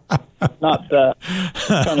 Not that.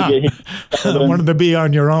 Trying to get him. Wanted to be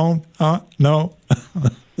on your own, huh? No.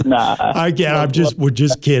 Nah. We're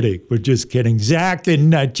just kidding. We're just kidding. Zach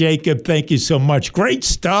and Jacob, thank you so much. Great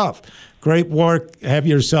stuff. Great work. Have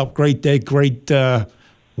yourself a great day. Great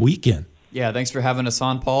weekend. Yeah, thanks for having us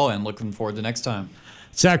on, Paul, and looking forward to next time.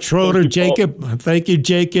 Zach Schroeder, Jacob. Thank you,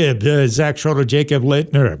 Jacob. Zach Schroeder, Jacob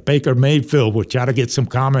Lintner, Baker Mayfield. We'll try to get some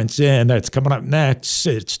comments in. That's coming up next.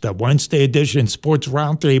 It's the Wednesday edition Sports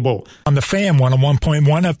Roundtable on the Fan 101.1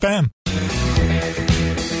 FM.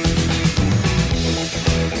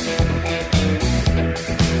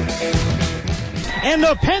 And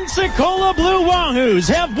the Pensacola Blue Wahoos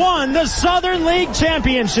have won the Southern League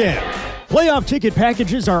Championship. Playoff ticket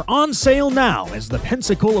packages are on sale now as the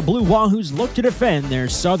Pensacola Blue Wahoos look to defend their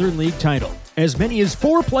Southern League title. As many as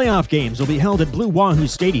 4 playoff games will be held at Blue Wahoo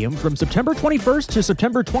Stadium from September 21st to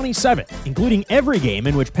September 27th, including every game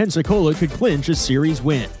in which Pensacola could clinch a series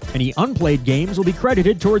win. Any unplayed games will be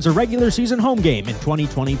credited towards a regular season home game in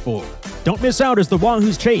 2024. Don't miss out as the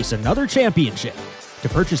Wahoos chase another championship. To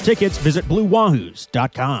purchase tickets, visit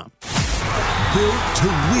BlueWahoos.com. Built to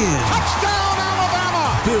win. Touchdown, Alabama!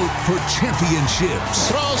 Built for championships.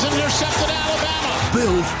 Throws intercepted, Alabama.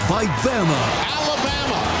 Built by Bama.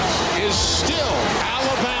 Alabama is still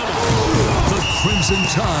Alabama. The Crimson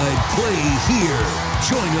Tide play here.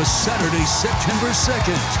 Join us Saturday, September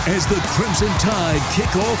 2nd as the Crimson Tide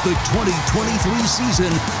kick off the 2023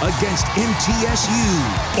 season against MTSU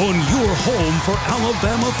on your home for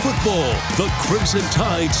Alabama football. The Crimson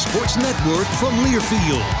Tide Sports Network from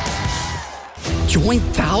Learfield. Join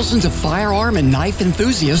thousands of firearm and knife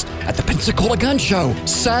enthusiasts at the Pensacola Gun Show,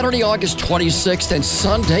 Saturday, August 26th and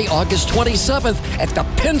Sunday, August 27th at the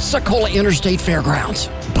Pensacola Interstate Fairgrounds.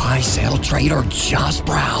 Buy, sell, trade, or just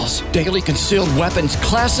browse. Daily concealed weapons,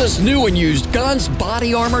 classes, new and used guns,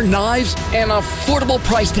 body armor, knives, and affordable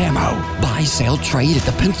priced ammo. Buy, sell, trade at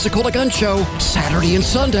the Pensacola Gun Show, Saturday and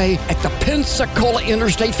Sunday at the Pensacola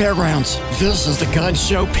Interstate Fairgrounds. This is the gun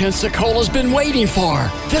show Pensacola's been waiting for.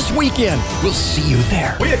 This weekend, we'll see you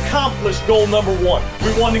there. We accomplished goal number 1.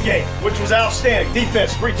 We won the game, which was outstanding.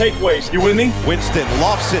 Defense, 3 takeaways. You with me? Winston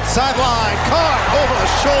lofts it sideline, caught over the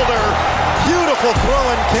shoulder. Beautiful throw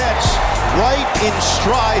and catch right in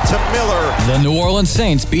stride to Miller. The New Orleans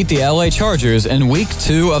Saints beat the LA Chargers in Week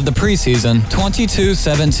 2 of the preseason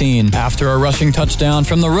 22-17 after a rushing touchdown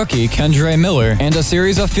from the rookie Kendre Miller and a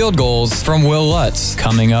series of field goals from Will Lutz.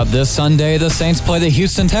 Coming up this Sunday, the Saints play the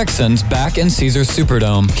Houston Texans back in Caesars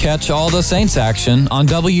Superdome. Catch all the Saints action on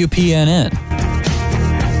WPNN.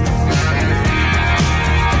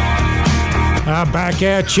 Back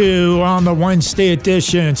at you on the Wednesday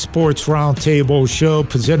edition Sports Roundtable show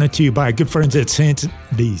presented to you by good friends at Sansing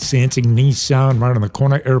Nissan, right on the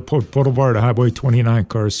corner, Airport Boulevard, Highway 29,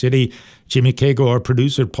 Car City. Jimmy Cagle, our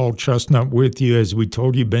producer, Paul Chestnut with you. As we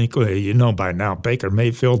told you, you know by now, Baker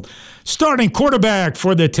Mayfield, starting quarterback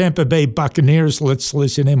for the Tampa Bay Buccaneers. Let's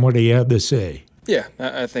listen in what he had to say. Yeah,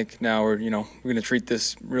 I think now we're going to treat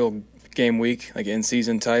this real game week, like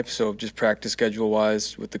in-season type, so just practice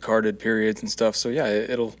schedule-wise with the carded periods and stuff. So, yeah,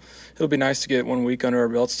 it'll be nice to get 1 week under our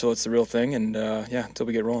belts till it's the real thing, and, until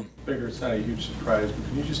we get rolling. Baker, it's not a huge surprise, but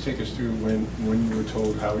can you just take us through when you were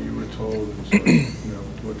told, how you were told, and sort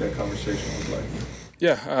of, what that conversation was like?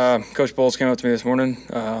 Yeah, Coach Bowles came up to me this morning.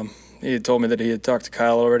 He had told me that he had talked to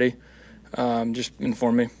Kyle already, just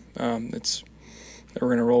informed me that we're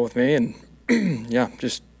going to roll with me, and,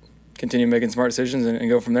 just continue making smart decisions and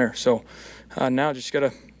go from there. So now just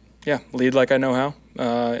got to, lead like I know how,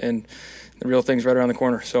 and the real thing's right around the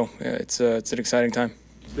corner. So it's an exciting time.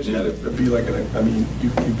 Especially to be like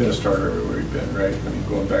you've been a starter everywhere you've been, right? I mean,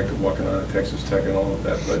 going back to walking on at Texas Tech and all of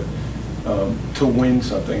that, but to win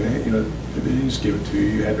something, they didn't just give it to you;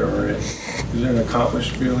 you had to earn it. Is there an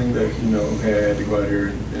accomplished feeling that hey, I had to go out here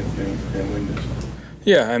and win this?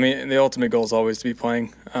 Yeah, I mean, the ultimate goal is always to be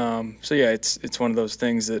playing. So yeah, it's one of those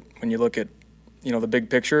things that when you look at the big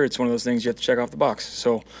picture, it's one of those things you have to check off the box.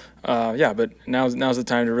 So but now's the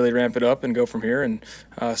time to really ramp it up and go from here and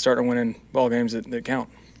start winning ball games that count.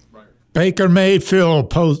 Baker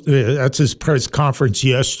Mayfield, that's his press conference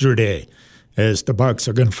yesterday, as the Bucs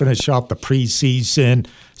are going to finish off the preseason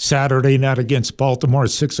Saturday night against Baltimore,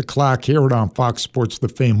 6 o'clock here on Fox Sports, The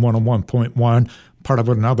Fame 101.1, part of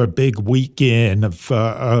another big weekend of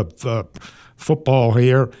football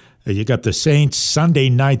here. You got the Saints Sunday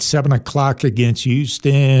night, 7 o'clock against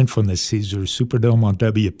Houston from the Caesars Superdome on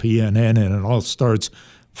WPNN, and it all starts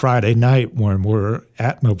Friday night when we're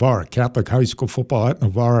at Navarre, Catholic High School football at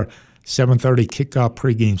Navarre. 7:30 kickoff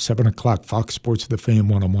pregame, 7 o'clock, Fox Sports, The Fame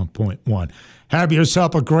 101.1. Have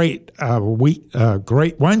yourself a great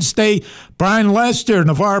great Wednesday. Brian Lester,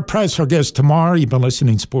 Navarre Press, our guest tomorrow. You've been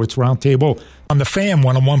listening to Sports Roundtable on The Fame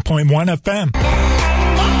 101.1 FM.